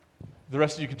The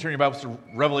rest of you can turn your Bibles to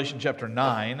Revelation chapter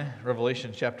 9.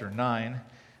 Revelation chapter 9.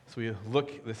 So we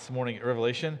look this morning at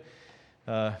Revelation.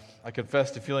 I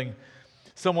confess to feeling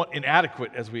somewhat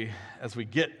inadequate as we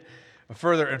get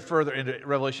further and further into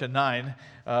Revelation 9.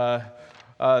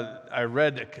 I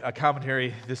read a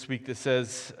commentary this week that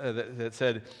says that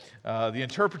said the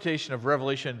interpretation of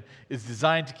Revelation is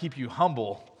designed to keep you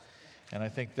humble, and I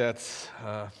think that's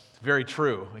very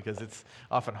true because it's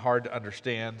often hard to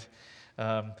understand.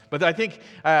 But I think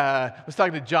I was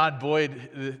talking to John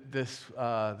Boyd this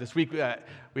week.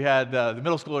 We had the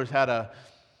middle schoolers had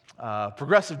a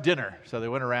progressive dinner, so they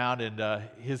went around and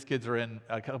his kids are in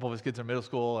a couple of his kids are in middle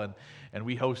school, and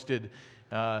we hosted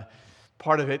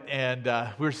part of it. And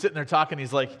we were sitting there talking.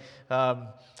 He's like,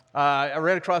 I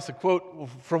ran across a quote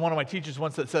from one of my teachers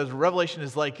once that says, "Revelation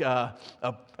is like a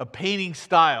painting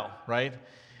style, right?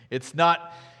 It's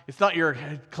not your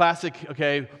classic,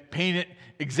 okay, paint it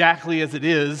exactly as it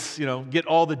is, get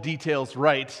all the details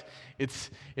right.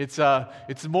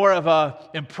 It's more of a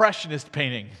impressionist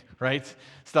painting, right,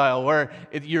 style, where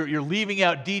you're leaving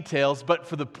out details, but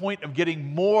for the point of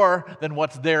getting more than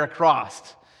what's there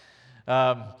across,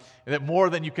 that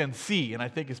more than you can see." And I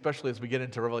think especially as we get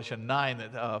into Revelation 9,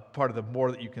 that part of the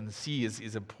more that you can see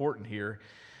is important here.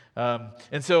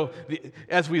 And so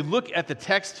as we look at the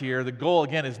text here, the goal,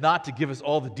 again, is not to give us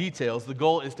all the details. The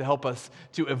goal is to help us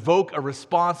to evoke a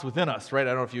response within us, right?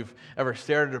 I don't know if you've ever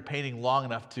stared at a painting long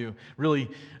enough to really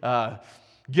have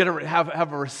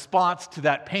a response to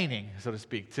that painting, so to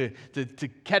speak, to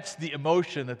catch the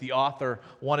emotion that the author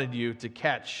wanted you to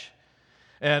catch.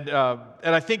 And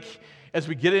I think as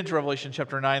we get into Revelation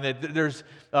chapter 9, that there's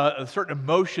a certain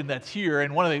emotion that's here,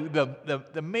 and one of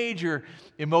the major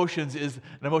emotions is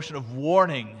an emotion of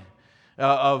warning,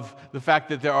 of the fact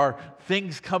that there are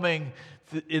things coming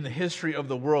in the history of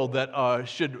the world that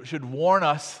should warn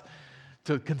us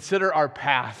to consider our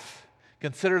path,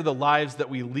 consider the lives that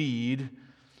we lead,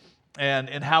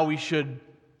 and how we should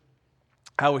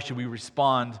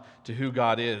respond to who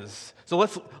God is. So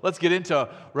let's get into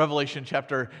Revelation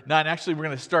chapter 9. Actually, we're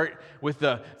going to start with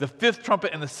the fifth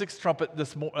trumpet and the sixth trumpet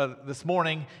this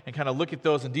morning and kind of look at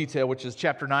those in detail, which is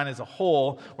chapter 9 as a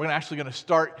whole. We're actually going to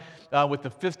start with the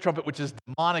fifth trumpet, which is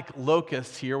demonic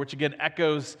locusts here, which again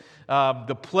echoes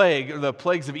the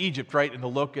plagues of Egypt, right, and the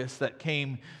locusts that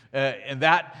came, and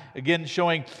that again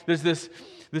showing there's this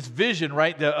vision,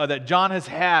 right, that John has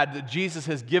had, that Jesus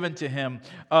has given to him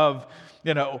of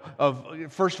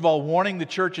first of all, warning the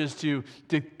churches to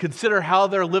consider how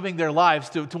they're living their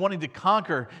lives, to wanting to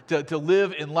conquer, to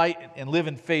live in light and live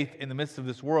in faith in the midst of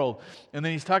this world. And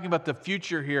then he's talking about the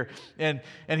future here, and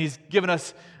he's given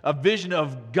us a vision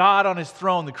of God on his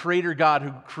throne, the creator God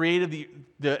who created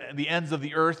the ends of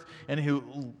the earth and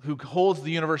who holds the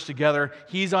universe together.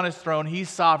 He's on his throne, he's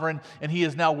sovereign, and he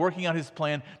is now working on his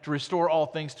plan to restore all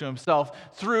things to himself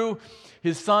through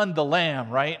his son, the Lamb,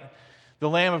 right? The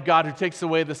Lamb of God who takes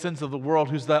away the sins of the world,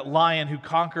 who's that lion who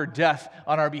conquered death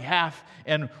on our behalf.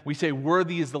 And we say,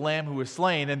 worthy is the Lamb who was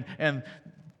slain. And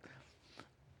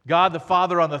God the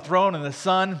Father on the throne and the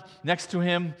Son next to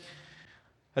him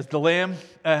as the Lamb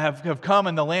have come,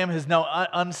 and the Lamb has now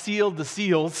unsealed the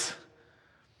seals,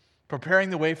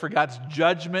 preparing the way for God's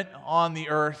judgment on the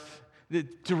earth,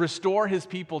 to restore his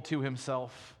people to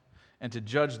himself and to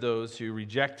judge those who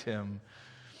reject him.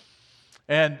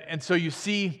 And so you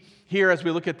see here, as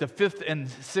we look at the fifth and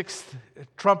sixth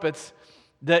trumpets,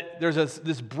 that there's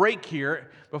this break here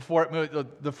before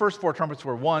the first four trumpets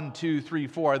were 1, 2, 3,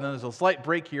 4, and then there's a slight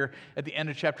break here at the end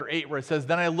of chapter 8 where it says,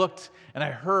 "Then I looked and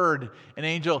I heard an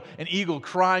eagle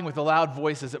crying with a loud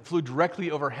voice as it flew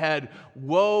directly overhead,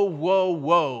 'Woe, woe,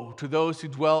 woe to those who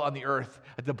dwell on the earth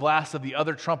at the blast of the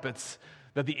other trumpets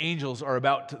that the three angels are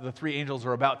about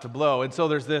to blow.'" And so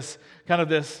there's this kind of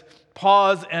this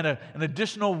pause and an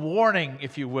additional warning,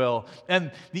 if you will. And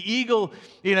the eagle,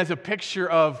 is a picture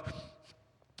of,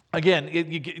 again,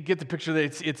 you get the picture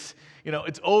that it's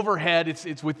overhead,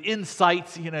 it's within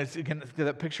sight. It's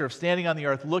that picture of standing on the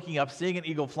earth, looking up, seeing an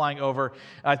eagle flying over.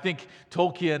 I think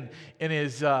Tolkien in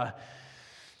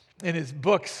his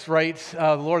books, right,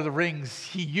 The Lord of the Rings,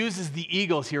 he uses the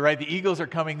eagles here, right? The eagles are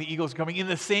coming in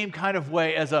the same kind of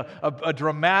way as a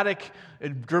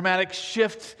dramatic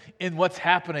shift in what's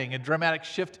happening, a dramatic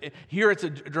shift. Here it's a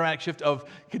dramatic shift of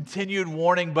continued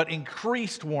warning, but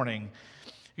increased warning.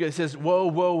 It says, "Woe,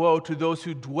 woe, woe to those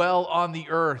who dwell on the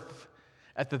earth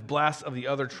at the blast of the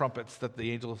other trumpets that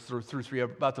the angels through three are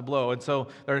about to blow." And so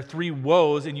there are three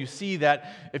woes, and you see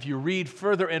that if you read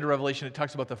further into Revelation, it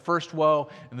talks about the first woe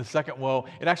and the second woe.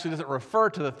 It actually doesn't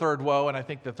refer to the third woe, and I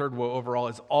think the third woe overall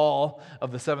is all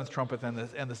of the seventh trumpet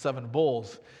and the seven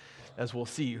bowls, as we'll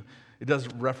see. It does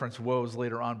reference woes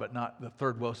later on, but not the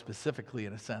third woe specifically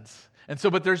in a sense. And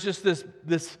so, but there's just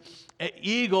this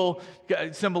eagle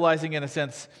symbolizing, in a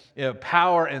sense,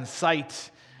 power and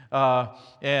sight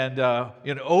and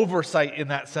oversight in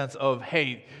that sense of,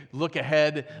 hey, look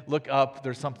ahead, look up,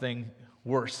 there's something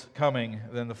worse coming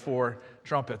than the 4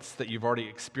 trumpets that you've already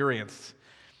experienced.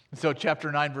 And so chapter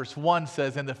 9, verse 1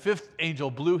 says, "And the 5th angel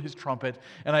blew his trumpet,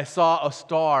 and I saw a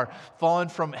star fallen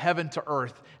from heaven to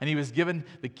earth, and he was given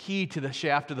the key to the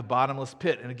shaft of the bottomless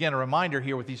pit." And again, a reminder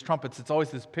here with these trumpets, it's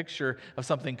always this picture of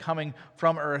something coming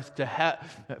from earth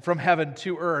from heaven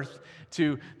to earth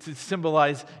to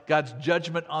symbolize God's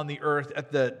judgment on the earth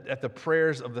at the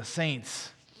prayers of the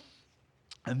saints.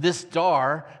 And this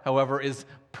star, however, is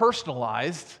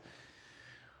personalized,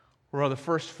 where the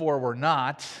first 4 were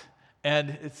not.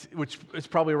 And which is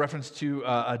probably a reference to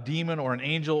a demon or an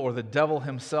angel or the devil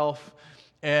himself.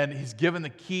 And he's given the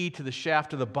key to the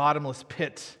shaft of the bottomless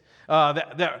pit. I'll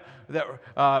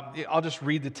just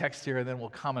read the text here and then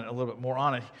we'll comment a little bit more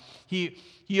on it.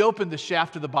 He opened the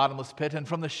shaft of the bottomless pit, and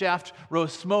from the shaft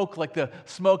rose smoke like the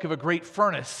smoke of a great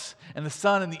furnace, and the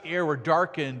sun and the air were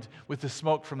darkened with the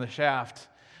smoke from the shaft.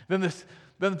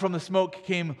 Then from the smoke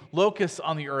came locusts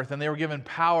on the earth, and they were given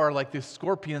power like the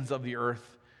scorpions of the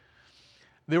earth.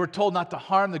 They were told not to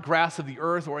harm the grass of the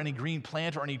earth or any green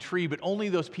plant or any tree, but only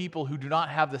those people who do not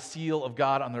have the seal of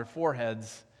God on their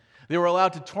foreheads. They were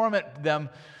allowed to torment them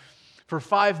for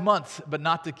 5 months, but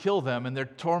not to kill them. And their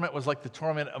torment was like the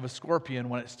torment of a scorpion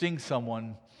when it stings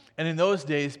someone. And in those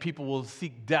days, people will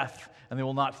seek death, and they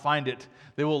will not find it.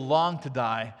 They will long to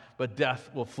die, but death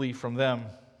will flee from them.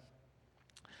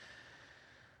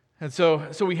 And so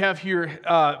we have here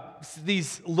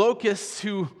these locusts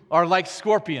who are like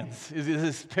scorpions, is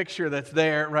this picture that's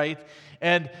there, right?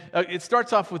 And it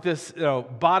starts off with this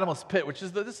bottomless pit, which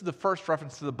is this is the first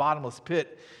reference to the bottomless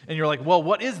pit. And you're like, well,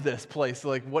 what is this place?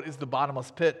 Like, what is the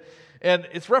bottomless pit? And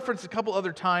it's referenced a couple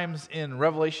other times in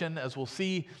Revelation, as we'll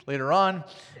see later on.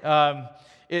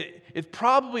 It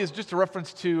probably is just a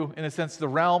reference to, in a sense, the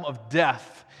realm of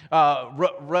death.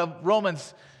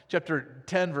 Romans Chapter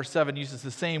 10, verse 7 uses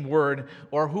the same word,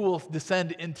 or who will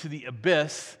descend into the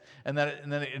abyss, and then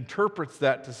it interprets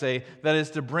that to say, that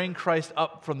is to bring Christ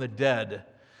up from the dead.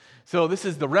 So this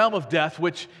is the realm of death,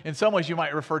 which in some ways you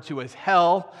might refer to as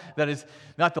hell. That is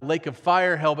not the lake of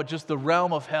fire hell, but just the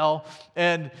realm of hell.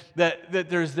 And that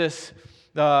there's this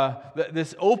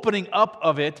opening up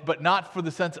of it, but not for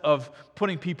the sense of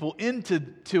putting people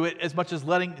into it as much as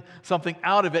letting something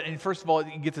out of it. And first of all,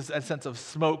 you get this sense of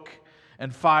smoke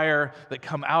and fire that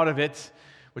come out of it,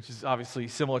 which is obviously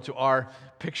similar to our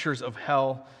pictures of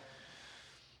hell,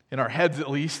 in our heads at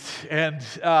least. And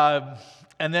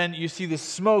then you see this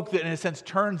smoke that, in a sense,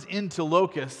 turns into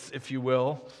locusts, if you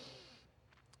will.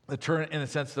 In a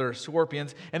sense, they're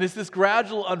scorpions. And it's this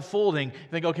gradual unfolding. You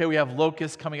think, okay, we have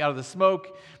locusts coming out of the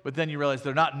smoke, but then you realize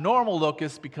they're not normal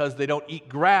locusts because they don't eat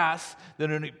grass, they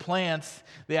don't eat plants,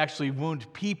 they actually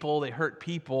wound people, they hurt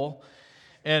people.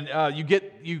 And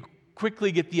you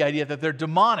quickly get the idea that they're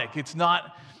demonic. It's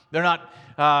not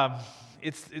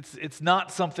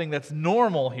something that's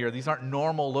normal here. These aren't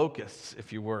normal locusts,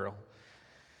 if you will.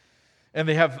 And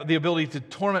they have the ability to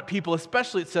torment people,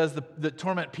 especially it says that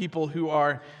torment people who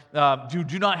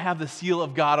do not have the seal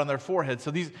of God on their forehead. So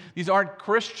these aren't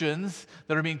Christians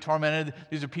that are being tormented.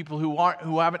 These are people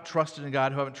who haven't trusted in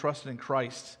God, who haven't trusted in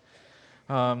Christ.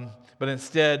 But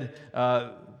instead,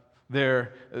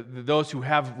 those who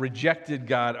have rejected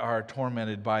God are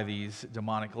tormented by these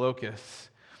demonic locusts.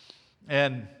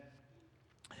 And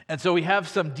so we have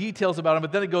some details about them,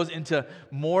 but then it goes into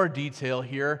more detail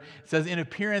here. It says, in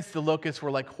appearance, the locusts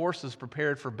were like horses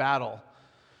prepared for battle.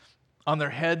 On their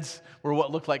heads were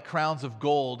what looked like crowns of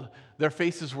gold. Their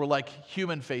faces were like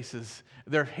human faces.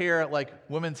 Their hair like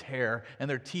women's hair, and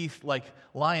their teeth like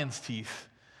lions' teeth.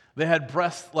 They had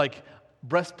breasts like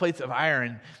breastplates of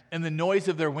iron, and the noise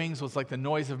of their wings was like the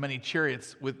noise of many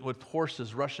chariots with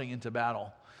horses rushing into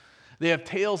battle. They have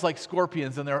tails like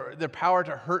scorpions, and their power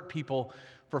to hurt people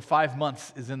for 5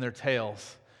 months is in their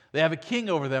tails. They have a king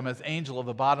over them as angel of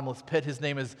the bottomless pit. His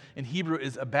name in Hebrew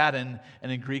is Abaddon,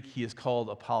 and in Greek he is called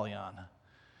Apollyon.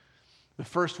 The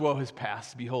first woe has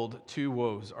passed. Behold, 2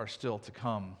 woes are still to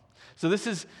come. So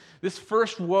this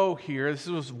first woe here, this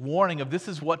is a warning of this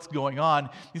is what's going on.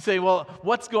 You say, well,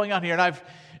 what's going on here? And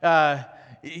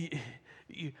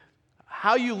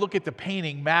how you look at the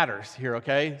painting matters here,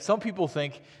 okay? Some people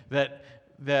think that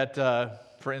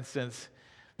for instance,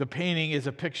 the painting is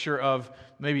a picture of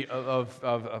maybe of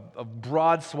a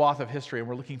broad swath of history, and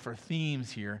we're looking for themes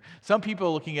here. Some people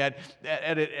are looking at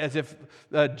it as if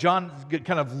John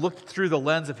kind of looked through the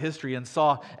lens of history and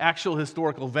saw actual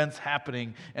historical events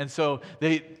happening, and so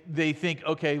they think,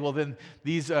 okay, well then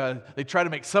they try to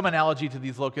make some analogy to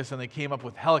these locusts, and they came up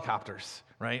with helicopters,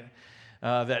 right?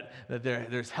 That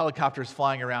there's helicopters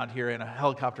flying around here, and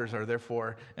helicopters are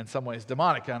therefore in some ways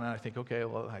demonic. And I think, okay,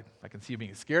 well, I can see you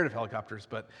being scared of helicopters,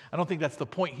 but I don't think that's the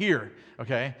point here,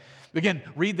 okay? Again,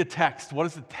 read the text. What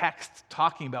is the text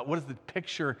talking about? What is the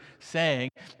picture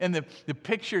saying? And the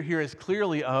picture here is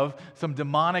clearly of some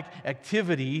demonic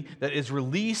activity that is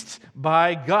released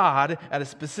by God at a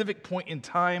specific point in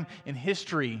time in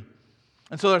history.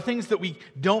 And so there are things that we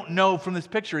don't know from this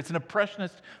picture. It's an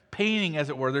impressionist painting, as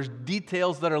it were. There's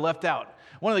details that are left out.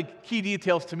 One of the key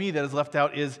details to me that is left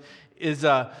out is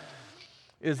the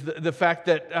fact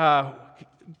that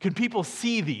can people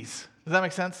see these? Does that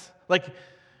make sense? Like,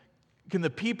 can the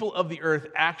people of the earth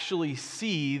actually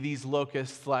see these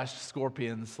locusts /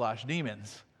 scorpions /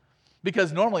 demons?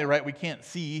 Because normally, right, we can't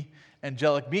see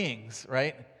angelic beings,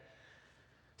 right?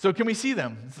 So can we see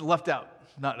them? It's left out.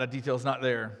 That detail's not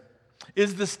there.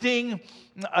 Is the sting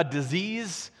a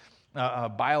disease, a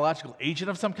biological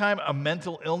agent of some kind, a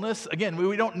mental illness? Again,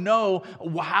 we don't know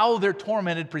how they're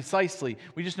tormented precisely.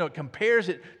 We just know it compares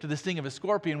it to the sting of a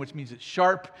scorpion, which means it's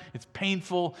sharp, it's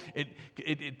painful,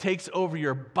 it takes over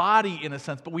your body in a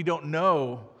sense, but we don't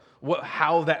know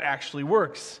how that actually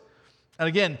works. And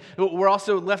again, we're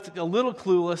also left a little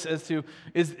clueless as to,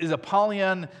 is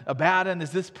Apollyon, Abaddon,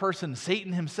 is this person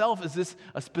Satan himself? Is this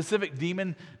a specific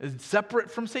demon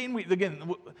separate from Satan?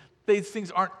 Again, these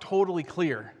things aren't totally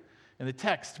clear in the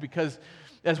text because,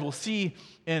 as we'll see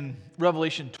in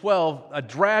Revelation 12, a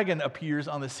dragon appears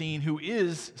on the scene who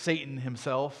is Satan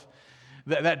himself.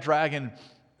 That dragon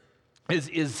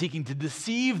is seeking to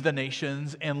deceive the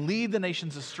nations and lead the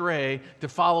nations astray to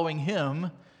following him.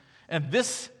 And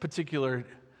this particular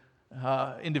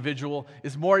individual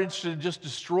is more interested in just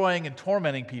destroying and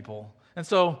tormenting people. And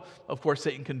so, of course,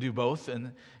 Satan can do both.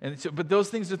 But those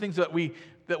things are things that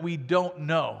we don't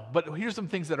know. But here's some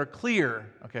things that are clear,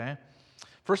 okay?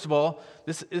 First of all,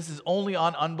 this is only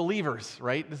on unbelievers,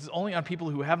 right? This is only on people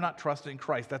who have not trusted in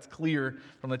Christ. That's clear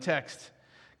from the text.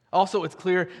 Also, it's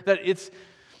clear that it's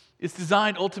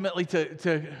designed ultimately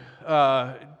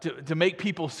to make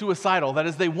people suicidal. That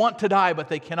is, they want to die, but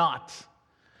they cannot.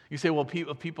 You say, well,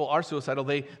 if people are suicidal,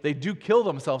 they do kill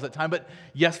themselves at times. But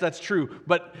yes, that's true.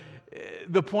 But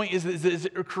the point is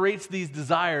it creates these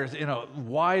desires in a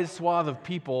wide swath of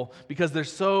people because they're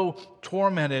so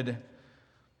tormented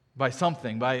by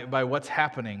something, by what's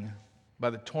happening, by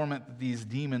the torment that these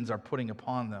demons are putting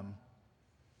upon them.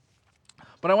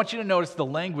 But I want you to notice the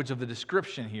language of the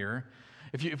description here.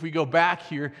 If we go back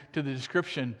here to the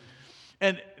description,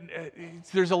 and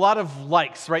there's a lot of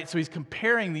likes, right? So he's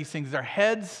comparing these things. Their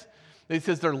heads, he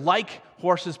says they're like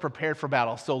horses prepared for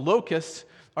battle. So locusts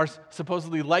are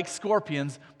supposedly like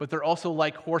scorpions, but they're also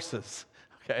like horses,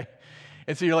 okay?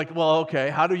 And so you're like, well, okay,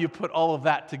 how do you put all of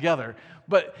that together?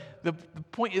 But the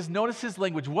point is, notice his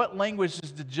language. What language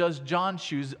does John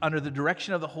choose under the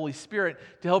direction of the Holy Spirit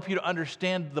to help you to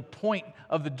understand the point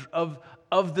of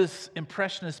this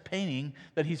impressionist painting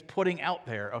that he's putting out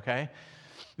there, okay?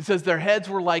 It says their heads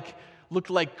looked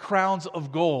like crowns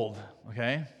of gold,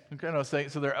 okay?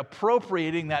 So they're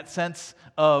appropriating that sense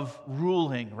of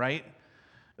ruling, right?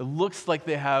 It looks like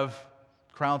they have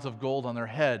crowns of gold on their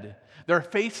head. Their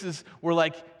faces were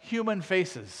like human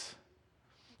faces.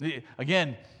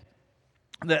 Again,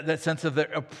 that sense of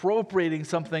they're appropriating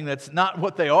something that's not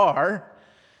what they are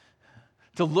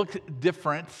to look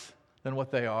different than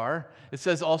what they are. It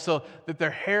says also that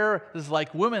their hair is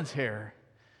like women's hair.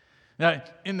 Now,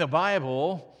 in the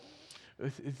Bible,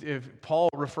 if Paul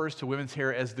refers to women's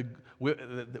hair as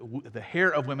the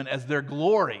hair of women as their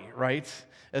glory, right?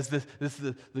 As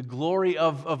the glory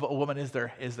of a woman is their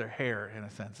hair, in a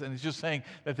sense. And it's just saying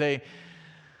that they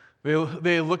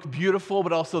look beautiful,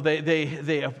 but also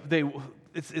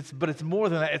but it's more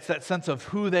than that. It's that sense of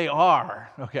who they are,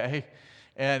 okay?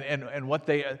 And what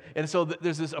and so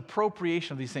there's this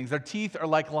appropriation of these things. Their teeth are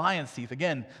like lion's teeth.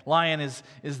 Again, lion is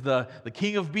the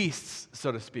king of beasts,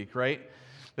 so to speak, right?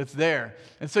 That's there.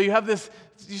 And so you have this,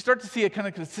 you start to see a kind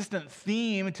of consistent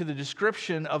theme to the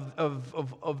description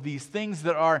of these things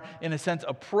that are, in a sense,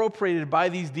 appropriated by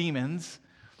these demons.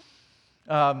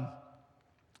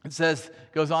 It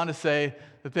goes on to say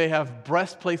that they have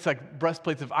breastplates like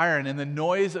breastplates of iron, and the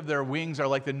noise of their wings are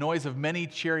like the noise of many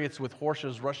chariots with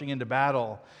horses rushing into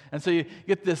battle. And so you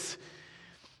get this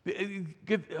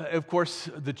Of course,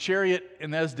 the chariot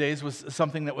in those days was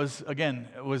something that was, again,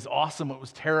 it was awesome, it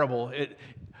was terrible.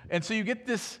 And so you get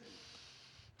this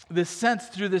sense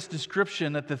through this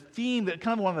description that the theme, that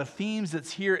kind of one of the themes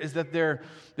that's here is that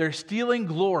they're stealing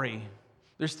glory.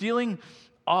 They're stealing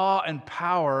awe and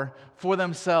power for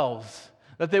themselves.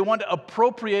 That they want to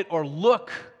appropriate or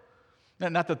look,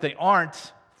 not that they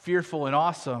aren't fearful and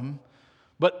awesome,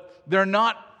 but they're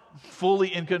not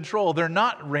fully in control. They're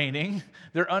not reigning.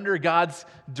 They're under God's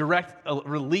direct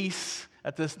release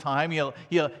at this time.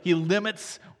 He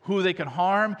limits who they can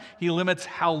harm. He limits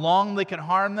how long they can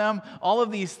harm them. All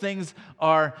of these things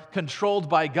are controlled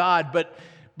by God,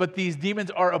 but these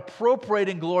demons are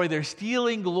appropriating glory. They're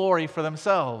stealing glory for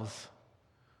themselves.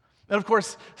 And of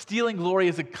course, stealing glory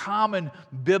is a common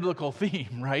biblical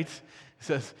theme, right? It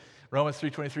says, Romans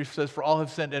 3:23 says, "For all have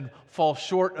sinned and fall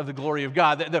short of the glory of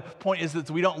God." The point is that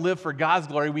we don't live for God's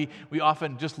glory. We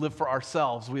often just live for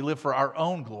ourselves. We live for our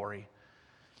own glory.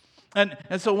 And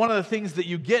so one of the things that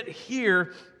you get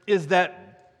here is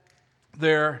that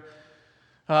they're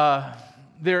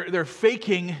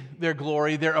faking their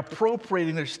glory. They're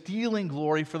appropriating. They're stealing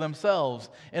glory for themselves.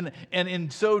 And in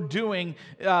so doing,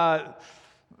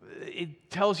 it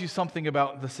tells you something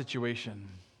about the situation.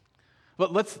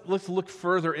 But let's look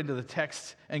further into the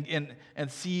text and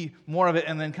see more of it,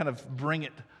 and then kind of bring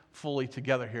it fully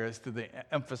together here as to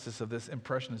the emphasis of this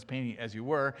impressionist painting, as you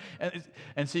were.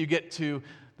 And so you get to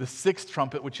the sixth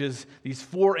trumpet, which is these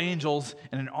four angels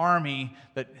and an army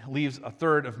that leaves a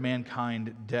third of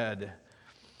mankind dead.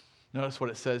 Notice what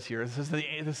it says here. It says,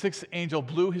 the sixth angel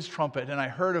blew his trumpet, and I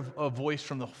heard a voice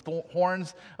from the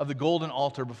horns of the golden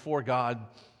altar before God,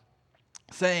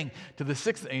 saying to the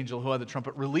sixth angel who had the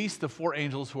trumpet, "Release the four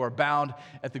angels who are bound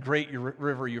at the great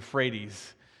river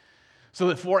Euphrates." So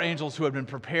the four angels who had been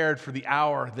prepared for the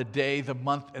hour, the day, the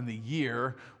month, and the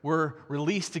year were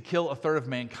released to kill a third of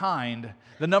mankind.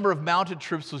 The number of mounted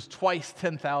troops was twice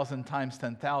 10,000 times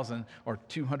 10,000, or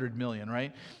 200 million,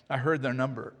 right? I heard their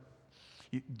number,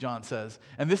 John says.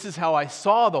 "And this is how I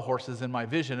saw the horses in my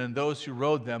vision, and those who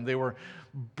rode them. They were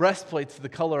breastplates the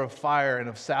color of fire and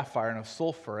of sapphire and of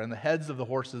sulfur, and the heads of the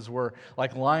horses were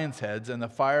like lions' heads, and the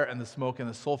fire and the smoke and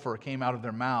the sulfur came out of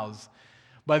their mouths.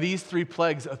 By these three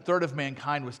plagues, a third of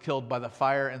mankind was killed by the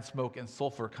fire and smoke and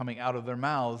sulfur coming out of their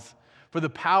mouths. For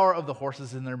the power of the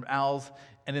horses in their mouths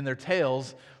and in their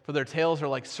tails, for their tails are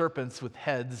like serpents with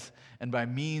heads, and by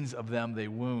means of them they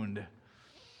wound."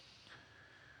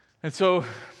 And so,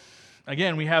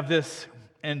 again, we have this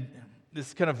kind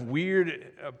of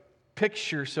weird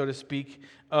picture, so to speak,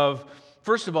 of,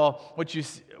 first of all, what you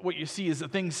see is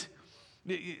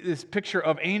this picture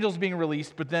of angels being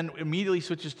released, but then immediately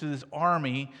switches to this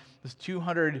army, this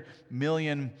 200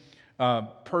 million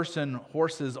person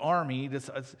horses army.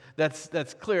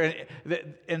 That's clear,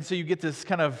 and so you get this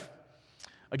kind of,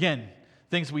 again,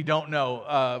 things we don't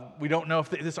know. We don't know if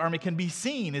this army can be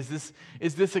seen. Is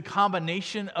this a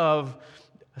combination of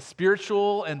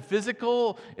spiritual and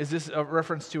physical? Is this a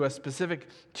reference to a specific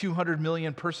 200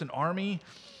 million person army?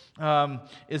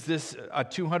 Is this a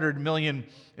 200 million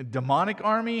demonic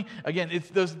army? Again,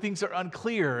 those things are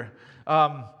unclear.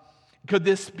 Could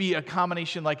this be a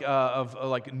combination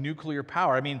of nuclear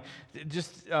power? I mean,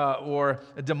 or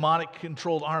demonic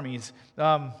controlled armies?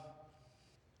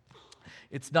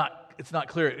 It's not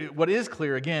clear. What is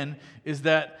clear, again, is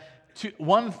that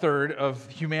 1/3 of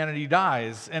humanity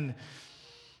dies, and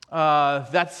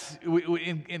that's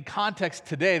in context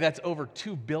today. That's over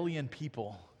 2 billion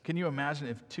people. Can you imagine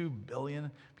if 2 billion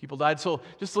people died? So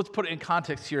just let's put it in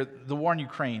context here. The war in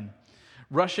Ukraine.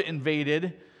 Russia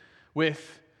invaded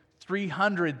with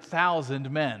 300,000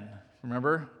 men.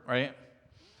 Remember, right?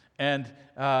 And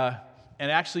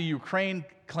actually, Ukraine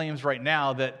claims right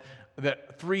now that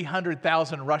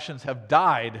 300,000 Russians have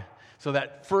died. So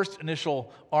that first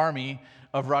initial army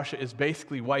of Russia is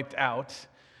basically wiped out.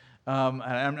 And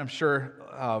I'm sure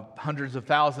hundreds of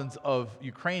thousands of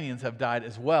Ukrainians have died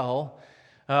as well.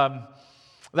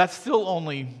 That's still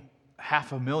only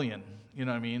 500,000, you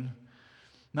know what I mean?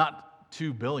 Not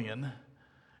 2 billion.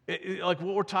 Like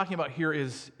what we're talking about here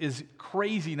is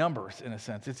crazy numbers in a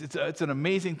sense. It's an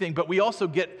amazing thing, but we also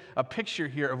get a picture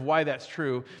here of why that's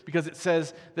true, because it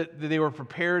says that they were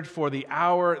prepared for the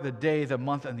hour, the day, the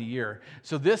month, and the year.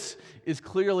 So this is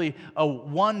clearly a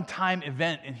one-time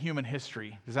event in human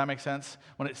history. Does that make sense?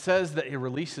 When it says that it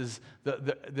releases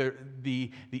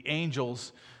the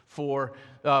angels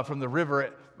from the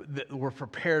river that were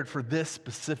prepared for this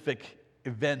specific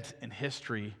event in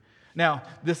history. Now,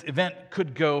 this event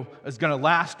is going to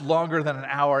last longer than an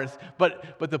hour,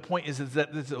 but the point is that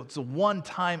it's a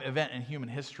one-time event in human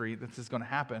history that this is going to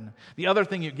happen. The other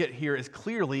thing you get here is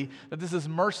clearly that this is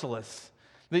merciless.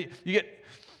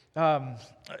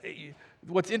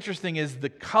 What's interesting is the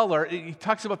color. He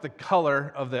talks about the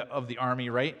color of the army,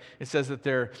 right? It says that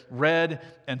they're red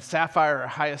and sapphire or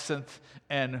hyacinth,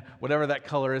 and whatever that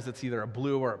color is, it's either a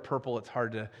blue or a purple. It's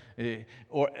hard to,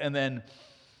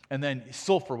 and then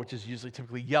sulfur, which is usually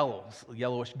typically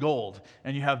yellowish gold.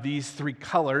 And you have these three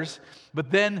colors.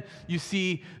 But then you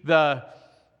see the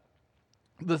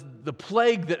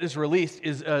plague that is released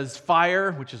is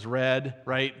fire, which is red,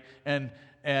 right? And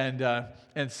the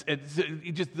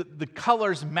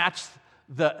colors match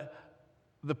the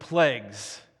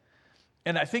plagues.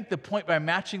 And I think the point by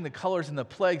matching the colors in the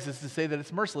plagues is to say that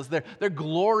it's merciless. They're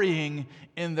glorying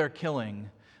in their killing.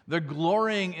 They're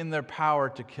glorying in their power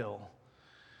to kill.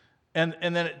 And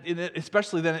then,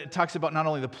 especially then, it talks about not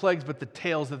only the plagues, but the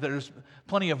tales, that there's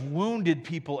plenty of wounded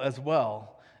people as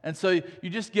well. And so you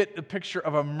just get a picture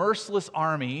of a merciless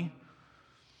army,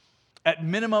 at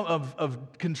minimum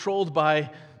of controlled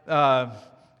by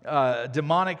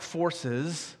demonic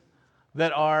forces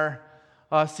that are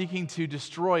seeking to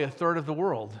destroy a third of the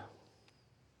world.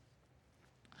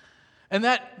 And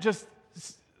that just,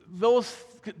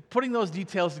 putting those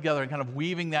details together and kind of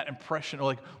weaving that impression,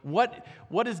 like what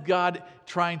is God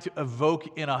trying to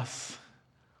evoke in us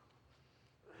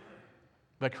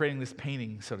by creating this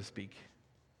painting, so to speak?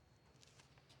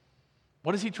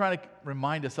 What is he trying to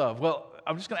remind us of? Well,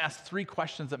 I'm just going to ask three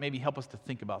questions that maybe help us to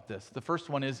think about this. The first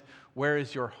one is, where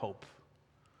is your hope?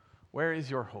 Where is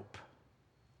your hope?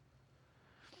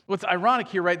 What's ironic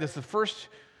here, right, is the first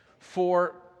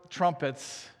four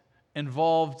trumpets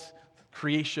involved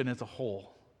creation as a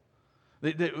whole.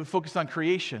 They focused on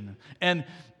creation. And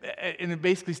it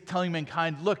basically is telling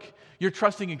mankind, look, you're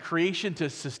trusting in creation to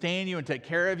sustain you and take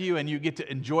care of you, and you get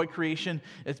to enjoy creation.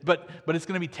 But it's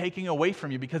going to be taken away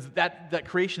from you, because that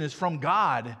creation is from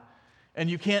God. And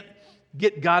you can't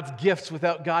get God's gifts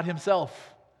without God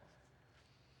himself.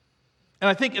 And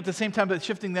I think at the same time, but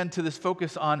shifting then to this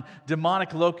focus on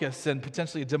demonic locusts and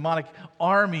potentially a demonic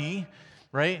army,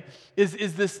 right,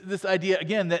 is this idea,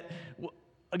 again, that,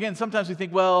 again, sometimes we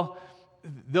think, well,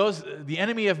 the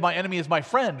enemy of my enemy is my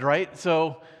friend, right?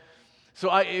 So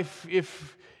if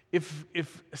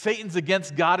Satan's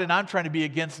against God and I'm trying to be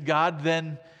against God,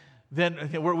 then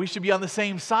we should be on the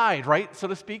same side, right, so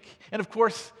to speak. And of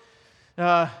course,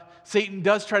 Satan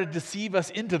does try to deceive us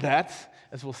into that,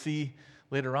 as we'll see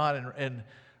later on in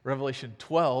Revelation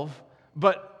 12.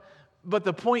 But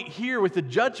the point here with the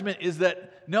judgment is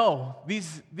that, no,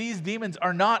 these demons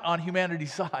are not on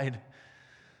humanity's side.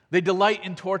 They delight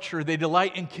in torture. They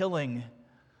delight in killing.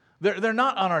 They're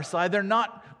not on our side. They're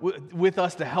not with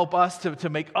us to help us, to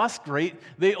make us great.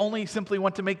 They only simply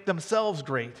want to make themselves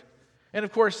great. And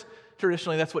of course,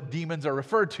 traditionally, that's what demons are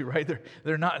referred to, right?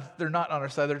 They're not on our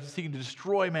side. They're seeking to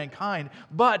destroy mankind.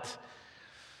 But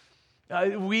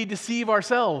we deceive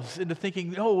ourselves into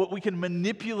thinking, we can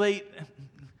manipulate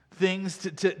things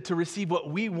to receive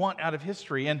what we want out of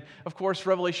history. And of course,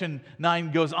 Revelation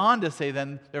 9 goes on to say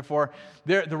then, therefore,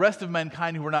 the rest of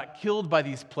mankind who were not killed by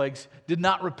these plagues did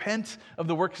not repent of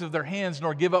the works of their hands,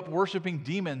 nor give up worshiping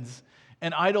demons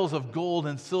and idols of gold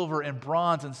and silver and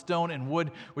bronze and stone and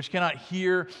wood, which cannot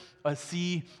hear,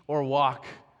 see, or walk.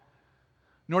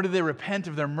 Nor did they repent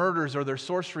of their murders or their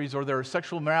sorceries or their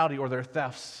sexual immorality or their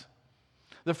thefts.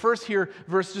 The first here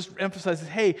verse just emphasizes,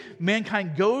 hey,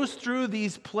 mankind goes through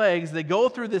these plagues, they go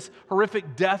through this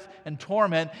horrific death and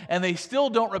torment, and they still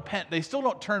don't repent. They still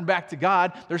don't turn back to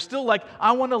God. They're still like,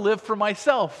 I want to live for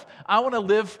myself. I want to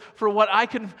live for what I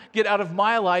can get out of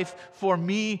my life, for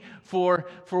me, for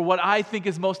what I think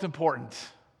is most important.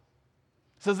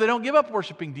 It says they don't give up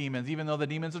worshiping demons, even though the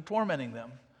demons are tormenting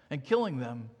them and killing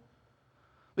them.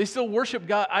 They still worship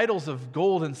God, idols of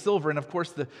gold and silver. And of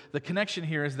course, the connection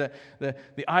here is that the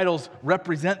idols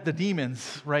represent the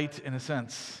demons, right, in a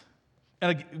sense.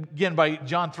 And again, by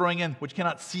John throwing in, which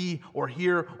cannot see or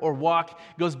hear or walk,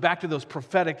 goes back to those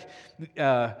prophetic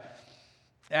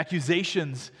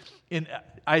accusations in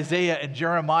Isaiah and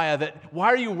Jeremiah that why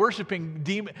are you worshiping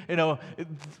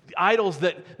idols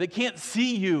that can't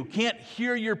see you, can't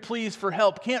hear your pleas for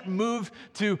help, can't move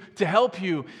to help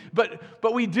you. But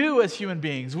we do as human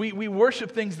beings. We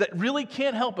worship things that really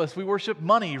can't help us. We worship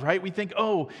money, right? We think,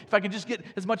 if I can just get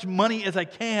as much money as I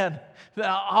can, then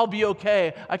I'll be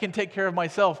okay. I can take care of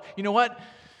myself. You know what?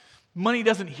 Money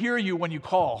doesn't hear you when you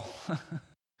call.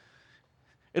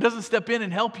 It doesn't step in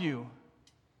and help you.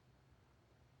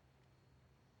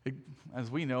 as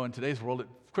we know in today's world, it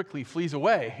quickly flees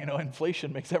away.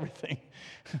 Inflation makes everything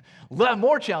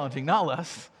more challenging, not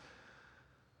less.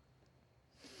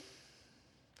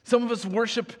 Some of us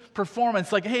worship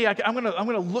performance, like, hey, I'm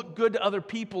gonna look good to other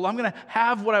people. I'm gonna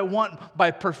have what I want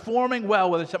by performing well,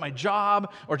 whether it's at my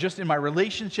job or just in my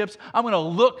relationships. I'm gonna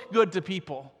look good to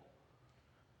people.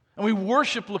 And we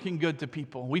worship looking good to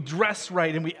people. We dress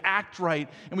right and we act right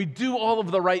and we do all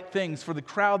of the right things for the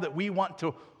crowd that we want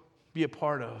to be a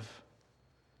part of.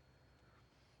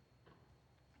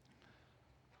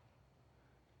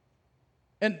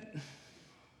 And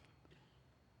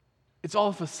it's all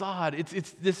a facade.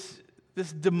 It's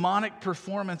this demonic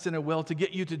performance in a will to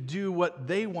get you to do what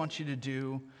they want you to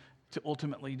do to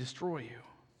ultimately destroy you.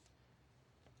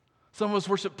 Some of us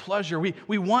worship pleasure. We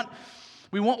want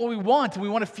what we want, and we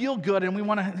want to feel good, and we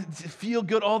want to feel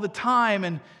good all the time.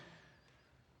 And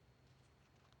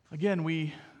again,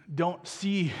 we don't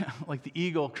see, like the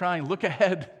eagle crying, look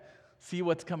ahead, see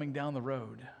what's coming down the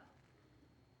road.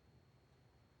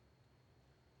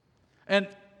 And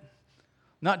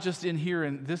not just in here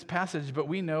in this passage, but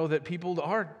we know that people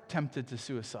are tempted to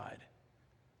suicide.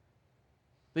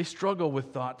 They struggle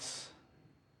with thoughts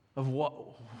of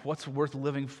what's worth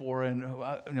living for, and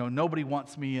nobody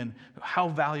wants me, and how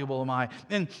valuable am I?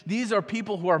 And these are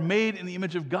people who are made in the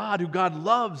image of God, who God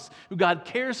loves, who God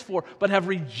cares for, but have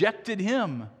rejected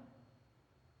Him.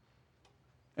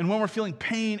 And when we're feeling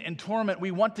pain and torment,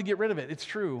 we want to get rid of it. It's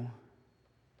true.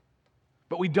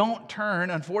 But we don't turn,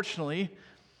 unfortunately,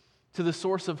 to the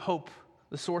source of hope,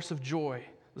 the source of joy,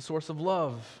 the source of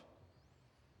love.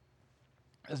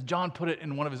 As John put it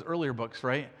in one of his earlier books,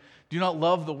 right? Do not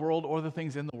love the world or the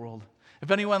things in the world.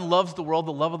 If anyone loves the world,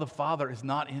 the love of the Father is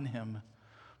not in him.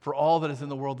 For all that is in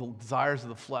the world, the desires of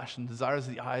the flesh and desires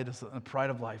of the eye and the pride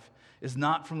of life, is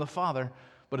not from the Father,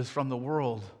 but is from the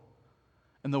world.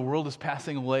 And the world is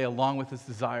passing away along with its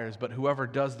desires, but whoever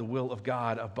does the will of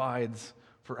God abides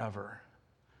forever.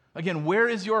 Again, where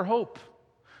is your hope?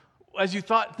 As you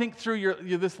think through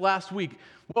this last week,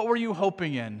 what were you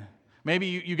hoping in? Maybe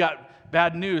you got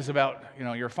bad news about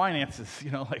your finances,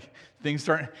 like things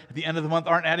at the end of the month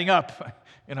aren't adding up,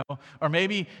 or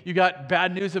maybe you got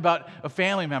bad news about a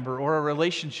family member or a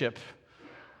relationship,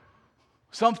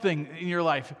 something in your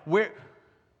life.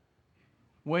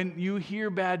 When you hear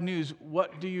bad news,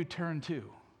 what do you turn to?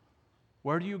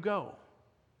 Where do you go?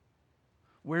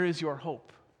 Where is your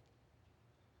hope?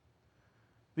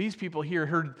 These people here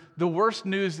heard the worst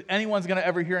news anyone's going to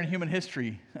ever hear in human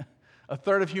history. A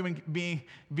third of human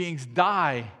beings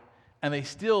die, and they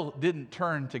still didn't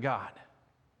turn to God.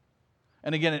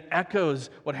 And again, it echoes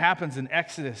what happens in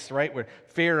Exodus, right? Where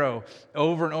Pharaoh,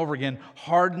 over and over again,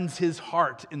 hardens his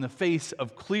heart in the face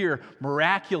of clear,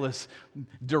 miraculous,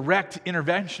 direct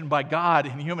intervention by God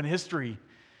in human history.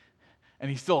 And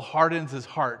he still hardens his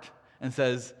heart and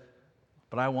says,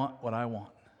 but I want what I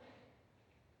want.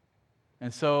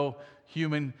 And so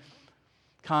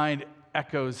humankind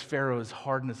echoes Pharaoh's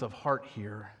hardness of heart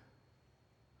here.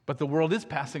 But the world is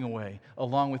passing away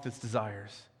along with its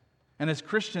desires. And as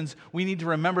Christians, we need to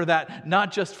remember that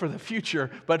not just for the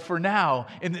future, but for now,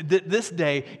 in this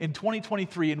day, in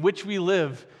 2023, in which we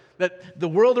live, that the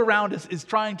world around us is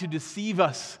trying to deceive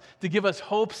us, to give us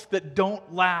hopes that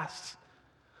don't last,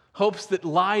 hopes that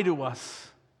lie to us.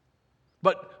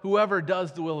 But whoever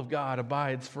does the will of God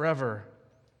abides forever.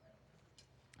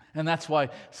 And that's why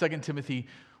 2 Timothy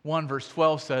 1 verse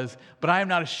 12 says, but I am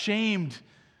not ashamed,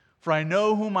 for I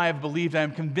know whom I have believed. I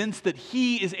am convinced that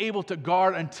He is able to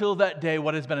guard until that day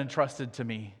what has been entrusted to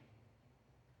me.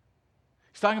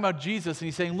 He's talking about Jesus, and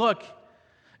he's saying, look,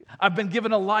 I've been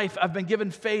given a life, I've been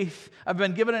given faith, I've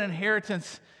been given an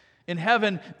inheritance in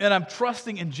heaven, and I'm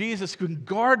trusting in Jesus who can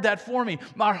guard that for me.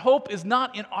 Our hope is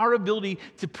not in our ability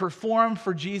to perform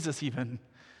for Jesus even.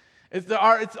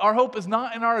 Our hope is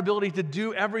not in our ability to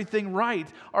do everything right.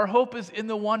 Our hope is in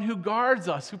the one who guards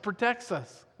us, who protects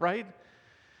us, right?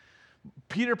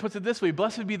 Peter puts it this way,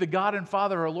 blessed be the God and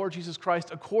Father of our Lord Jesus Christ,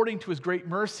 according to His great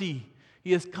mercy.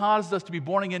 He has caused us to be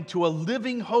born again to a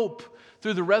living hope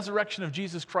through the resurrection of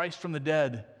Jesus Christ from the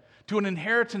dead, to an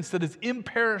inheritance that is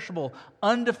imperishable,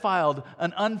 undefiled,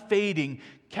 and unfading,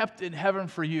 kept in heaven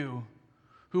for you,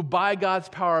 who by God's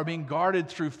power are being guarded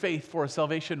through faith for a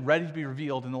salvation ready to be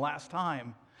revealed in the last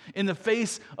time. In the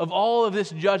face of all of this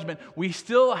judgment, we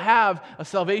still have a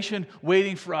salvation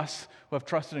waiting for us who have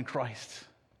trusted in Christ.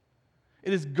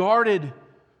 It is guarded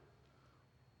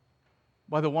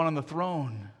by the one on the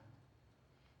throne.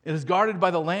 It is guarded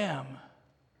by the Lamb.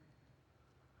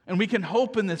 And we can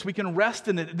hope in this. We can rest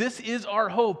in it. This is our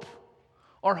hope.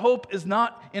 Our hope is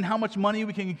not in how much money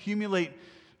we can accumulate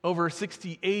over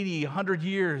 60, 80, 100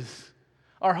 years.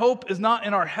 Our hope is not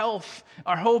in our health.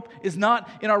 Our hope is not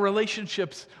in our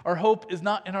relationships. Our hope is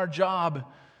not in our job.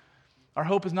 Our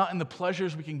hope is not in the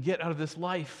pleasures we can get out of this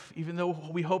life, even though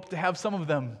we hope to have some of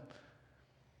them.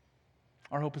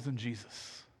 Our hope is in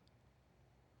Jesus.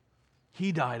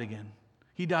 He died again.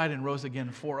 He died and rose again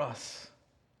for us.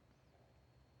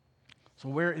 So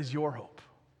where is your hope?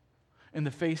 In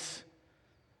the face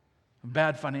of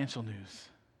bad financial news,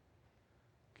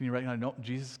 can you recognize, no,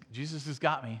 Jesus has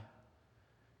got me.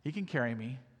 He can carry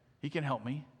me. He can help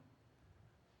me.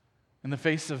 In the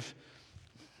face of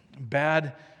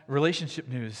bad relationship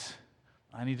news,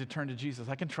 I need to turn to Jesus.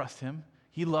 I can trust him.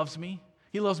 He loves me.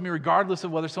 He loves me regardless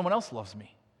of whether someone else loves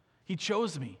me. He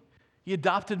chose me. He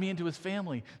adopted me into his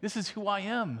family. This is who I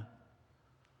am.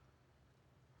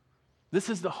 This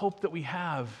is the hope that we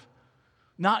have,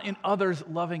 not in others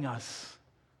loving us,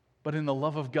 but in the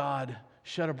love of God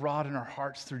shed abroad in our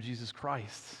hearts through Jesus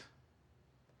Christ.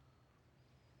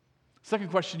 Second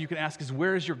question you can ask is,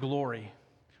 where is your glory?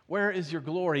 Where is your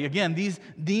glory? Again, these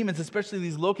demons, especially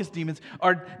these locust demons,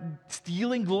 are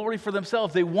stealing glory for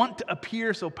themselves. They want to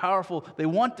appear so powerful. They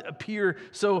want to appear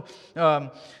so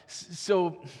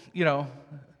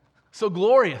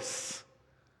glorious.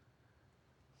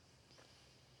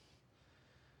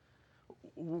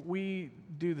 We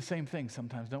do the same thing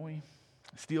sometimes, don't we?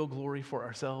 Steal glory for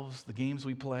ourselves, the games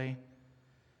we play.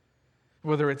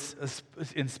 Whether it's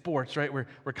in sports, right? We're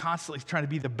constantly trying to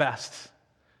be the best.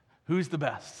 Who's the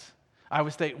best?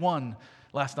 Iowa State won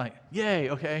last night. Yay,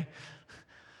 okay.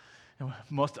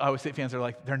 Most Iowa State fans are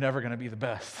like, they're never going to be the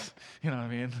best. You know what I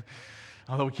mean?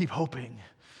 Although we keep hoping.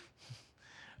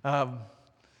 But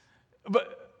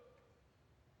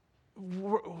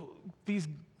these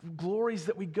glories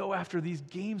that we go after, these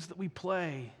games that we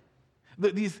play,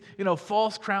 these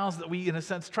false crowns that we, in a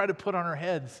sense, try to put on our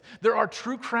heads. There are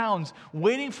true crowns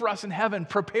waiting for us in heaven,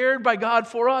 prepared by God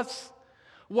for us.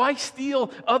 Why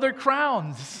steal other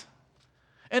crowns?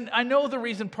 And I know the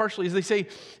reason partially is they say,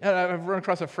 I've run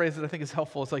across a phrase that I think is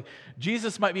helpful. It's like,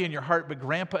 Jesus might be in your heart, but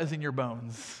grandpa is in your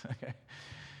bones. Okay.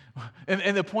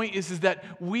 And the point is that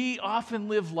we often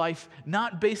live life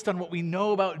not based on what we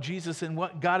know about Jesus and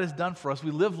what God has done for us.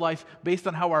 We live life based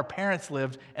on how our parents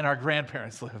lived and our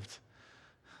grandparents lived.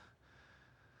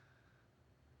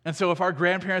 And so if our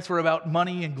grandparents were about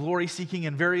money and glory seeking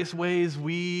in various ways,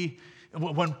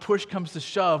 when push comes to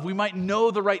shove, we might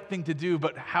know the right thing to do,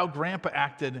 but how grandpa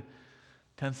acted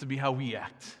tends to be how we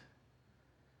act.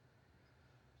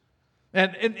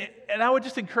 And I would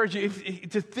just encourage you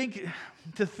to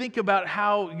think about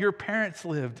how your parents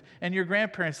lived and your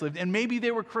grandparents lived. And maybe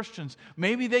they were Christians.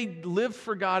 Maybe they lived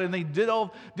for God and they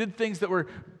did things that were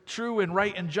true and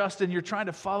right and just, and you're trying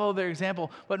to follow their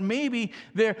example. But maybe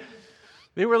they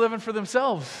were living for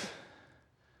themselves.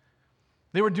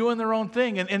 They were doing their own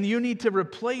thing. And you need to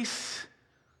replace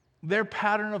their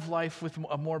pattern of life with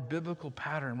a more biblical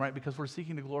pattern, right? Because we're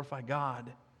seeking to glorify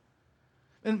God.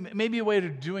 And maybe a way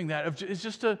of doing that is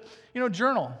just to,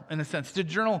 journal, in a sense. To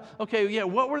journal, okay, yeah,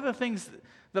 what were the things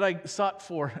that I sought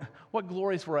for? What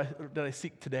glories did I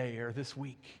seek today or this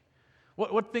week?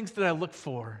 What things did I look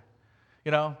for?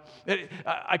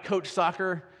 I coach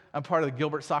soccer. I'm part of the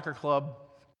Gilbert Soccer Club.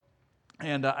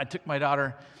 And I took my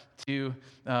daughter to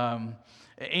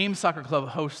AIM Soccer Club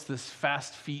hosts this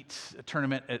fast feet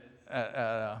tournament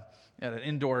at an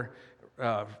indoor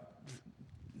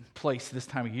place this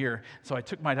time of year. So I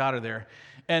took my daughter there.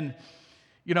 And,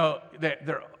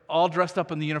 they're all dressed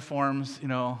up in the uniforms.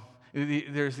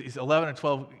 There's these 11 and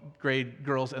 12 grade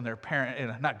girls and their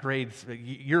parents, not grades,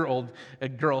 year-old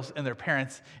girls and their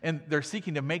parents. And they're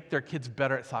seeking to make their kids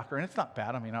better at soccer. And it's not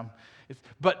bad. I mean,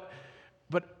 but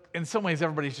in some ways,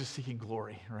 everybody's just seeking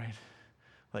glory, right?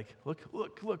 Like,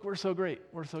 look, we're so great.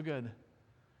 We're so good.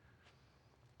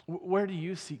 Where do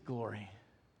you seek glory?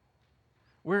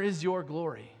 Where is your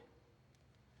glory?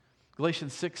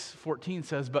 Galatians 6:14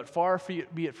 says, "But far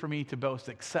be it from me to boast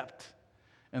except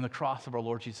in the cross of our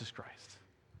Lord Jesus Christ,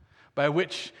 by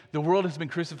which the world has been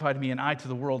crucified to me and I to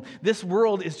the world. This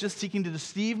world is just seeking to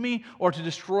deceive me or to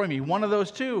destroy me, one of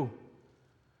those two.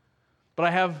 But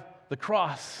I have the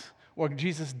cross where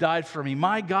Jesus died for me.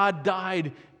 My God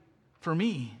died for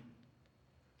me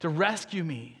to rescue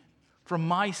me from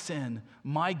my sin,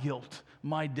 my guilt,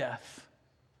 my death."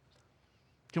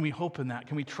 Can we hope in that?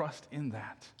 Can we trust in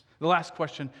that? The last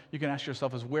question you can ask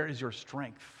yourself is, where is your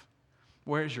strength?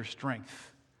 Where is your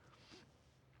strength?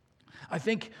 I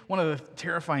think one of the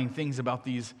terrifying things about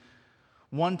these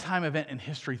one-time event in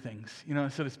history things,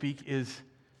 so to speak, is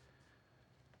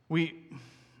we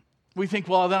think,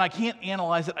 well, then I can't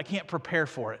analyze it, I can't prepare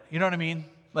for it. You know what I mean?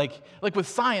 Like with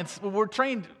science, we're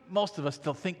trained, most of us,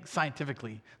 to think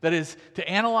scientifically. That is, to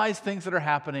analyze things that are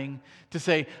happening, to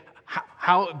say,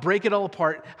 how break it all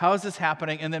apart, how is this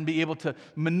happening, and then be able to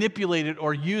manipulate it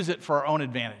or use it for our own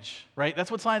advantage, right?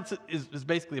 That's what science is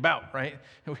basically about, right?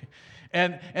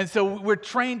 And so we're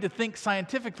trained to think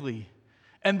scientifically.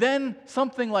 And then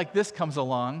something like this comes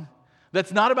along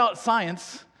that's not about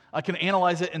science. I can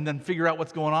analyze it and then figure out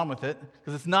what's going on with it,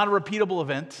 because it's not a repeatable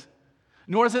event.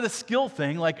 Nor is it a skill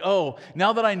thing, like, oh,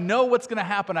 now that I know what's going to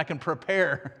happen, I can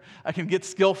prepare. I can get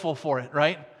skillful for it,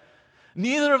 right?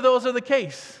 Neither of those are the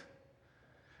case.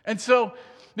 And so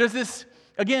there's this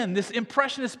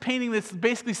impressionist painting that's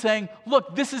basically saying,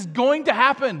 look, this is going to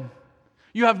happen.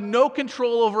 You have no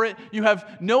control over it. You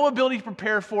have no ability to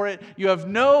prepare for it. You have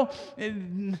no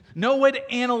way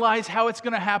to analyze how it's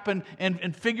going to happen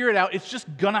and figure it out. It's just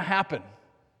going to happen.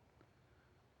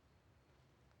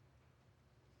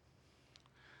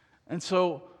 And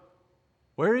so,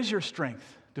 where is your strength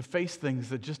to face things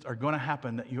that just are going to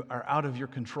happen, that you are out of your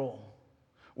control?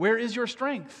 Where is your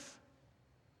strength?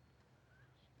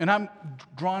 And I'm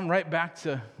drawn right back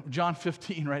to John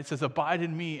 15, right? It says, abide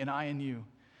in me and I in you.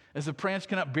 As a branch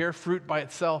cannot bear fruit by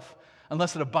itself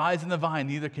unless it abides in the vine,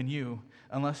 neither can you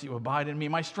unless you abide in me.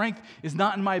 My strength is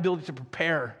not in my ability to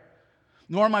prepare,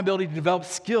 nor my ability to develop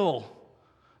skill,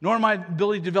 nor my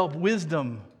ability to develop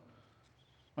wisdom.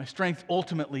 My strength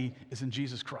ultimately is in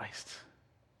Jesus Christ.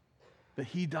 That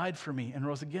He died for me and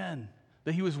rose again.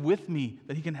 That He was with me,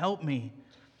 that He can help me.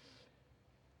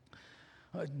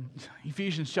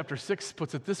 Ephesians chapter 6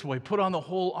 puts it this way: put on the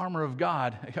whole armor of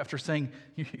God, after saying,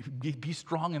 be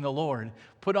strong in the Lord.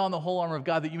 Put on the whole armor of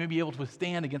God that you may be able to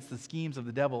withstand against the schemes of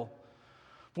the devil.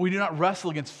 For we do not wrestle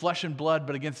against flesh and blood,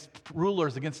 but against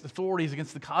rulers, against authorities,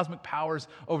 against the cosmic powers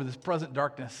over this present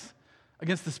darkness,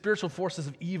 against the spiritual forces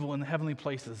of evil in the heavenly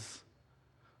places.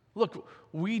 Look,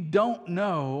 we don't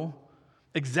know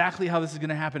exactly how this is going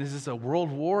to happen. Is this a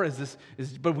world war?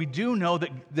 But we do know that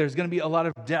there's going to be a lot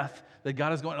of death that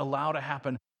God is going to allow to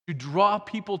happen to draw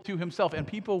people to Himself, and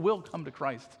people will come to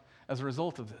Christ as a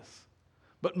result of this.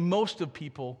 But most of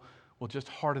people will just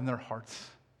harden their hearts.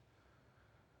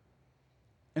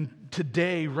 And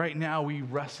today, right now, we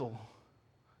wrestle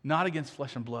not against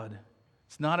flesh and blood.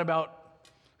 It's not about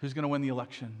who's going to win the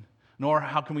election, nor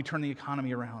how can we turn the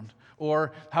economy around,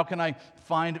 or how can I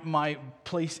find my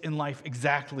place in life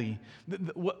exactly.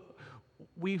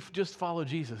 We've just followed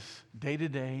Jesus day to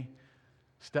day,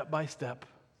 step by step.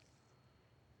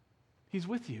 He's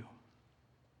with you.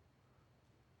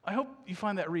 I hope you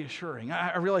find that reassuring.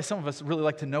 I realize some of us really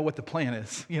like to know what the plan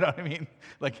is. You know what I mean?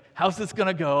 Like, how's this going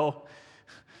to go?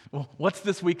 Well, what's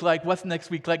this week like? What's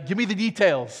next week like? Give me the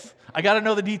details. I got to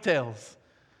know the details.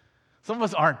 Some of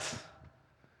us aren't.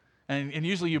 And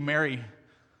usually you marry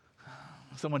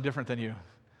someone different than you.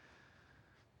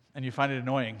 And you find it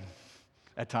annoying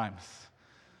at times.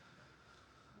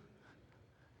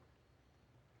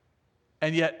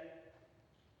 And yet,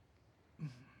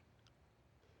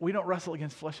 we don't wrestle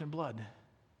against flesh and blood.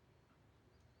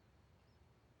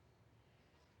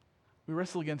 We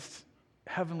wrestle against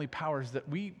heavenly powers that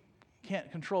we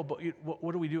can't control. But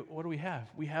what do we do? What do we have?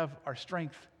 We have our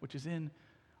strength, which is in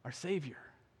our Savior.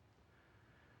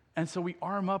 And so we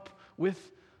arm up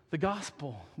with the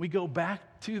gospel. We go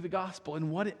back to the gospel and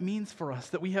what it means for us,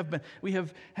 that we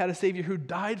have had a Savior who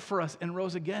died for us and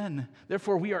rose again.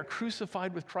 Therefore, we are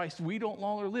crucified with Christ. We don't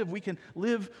longer live. We can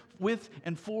live with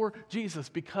and for Jesus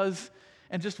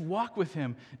and just walk with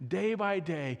Him day by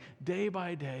day, day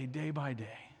by day, day by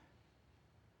day.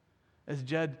 As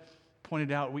Jed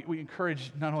pointed out, we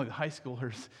encourage not only the high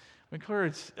schoolers,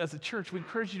 as a church, we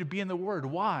encourage you to be in the Word.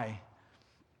 Why?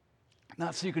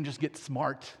 Not so you can just get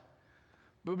smart,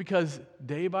 but because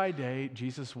day by day,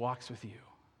 Jesus walks with you.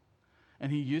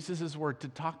 And He uses His Word to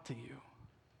talk to you.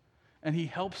 And He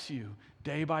helps you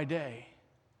day by day.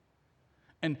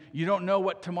 And you don't know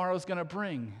what tomorrow's going to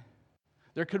bring.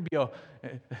 There could be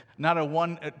not a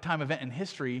one-time event in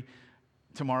history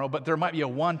tomorrow, but there might be a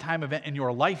one-time event in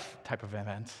your life type of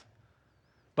event.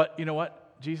 But you know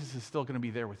what? Jesus is still going to be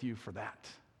there with you for that.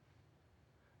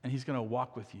 And He's going to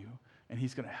walk with you, and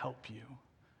He's going to help you,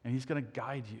 and He's going to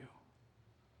guide you.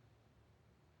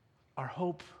 Our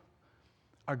hope,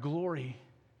 our glory,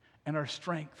 and our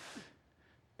strength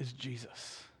is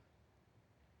Jesus.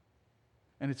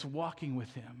 And it's walking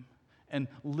with Him and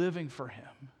living for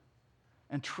Him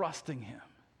and trusting Him.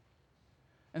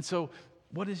 And so,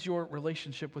 what is your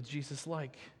relationship with Jesus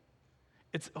like?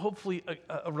 It's hopefully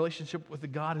a relationship with the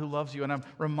God who loves you. And I'm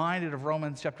reminded of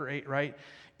Romans chapter 8, right?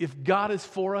 If God is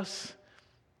for us,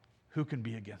 who can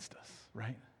be against us,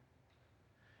 right?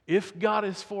 If God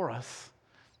is for us,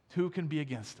 Who can be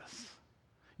against us?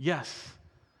 Yes,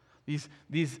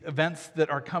 these events that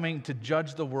are coming to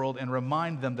judge the world and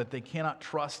remind them that they cannot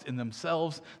trust in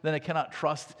themselves, that they cannot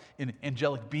trust in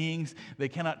angelic beings, they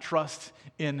cannot trust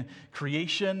in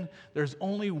creation. There's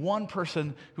only one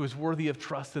person who is worthy of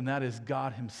trust, and that is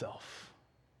God himself.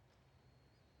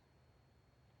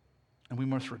 And we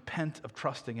must repent of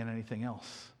trusting in anything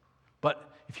else.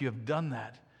 But if you have done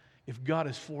that, if God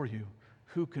is for you,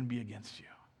 who can be against you?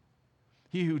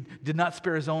 He who did not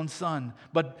spare his own son,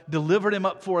 but delivered him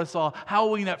up for us all, how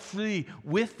will he not freely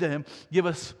with him give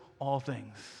us all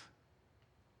things?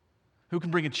 Who can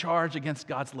bring a charge against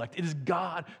God's elect? It is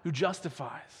God who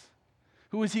justifies.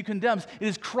 Who is he who condemns? It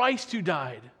is Christ who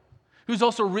died, who is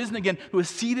also risen again, who is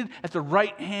seated at the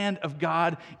right hand of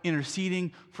God,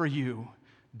 interceding for you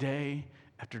day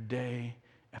after day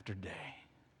after day.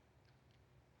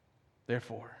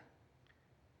 Therefore,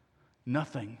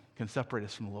 nothing can separate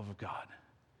us from the love of God.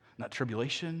 Not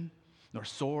tribulation, nor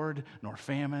sword, nor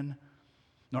famine,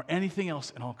 nor anything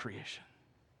else in all creation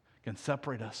can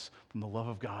separate us from the love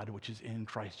of God which is in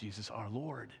Christ Jesus our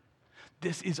Lord.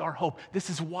 This is our hope.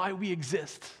 This is why we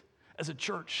exist as a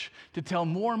church, to tell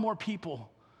more and more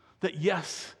people that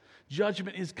yes,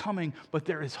 judgment is coming, but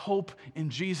there is hope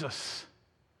in Jesus.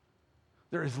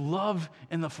 There is love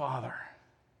in the Father.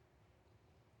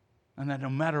 And that no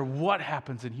matter what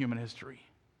happens in human history,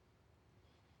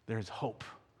 there is hope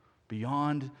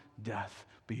beyond death,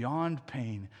 beyond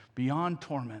pain, beyond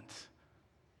torment.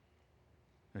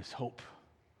 There's hope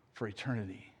for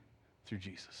eternity through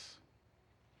Jesus.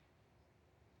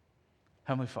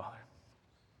 Heavenly Father,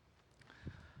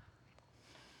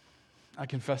 I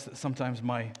confess that sometimes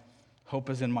my hope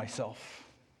is in myself.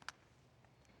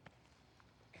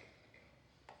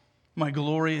 My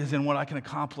glory is in what I can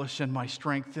accomplish, and my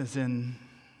strength is in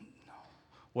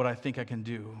what I think I can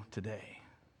do today.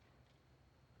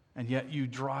 And yet you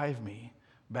drive me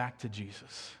back to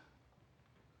Jesus.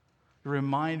 You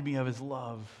remind me of his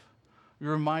love. You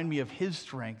remind me of his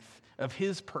strength, of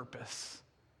his purpose.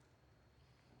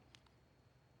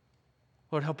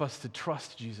 Lord, help us to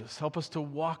trust Jesus. Help us to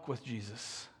walk with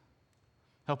Jesus.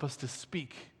 Help us to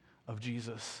speak of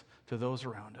Jesus to those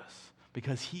around us,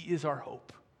 because he is our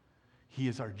hope. He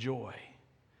is our joy,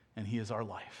 and he is our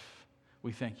life.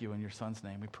 We thank you in your Son's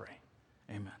name we pray.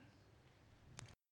 Amen.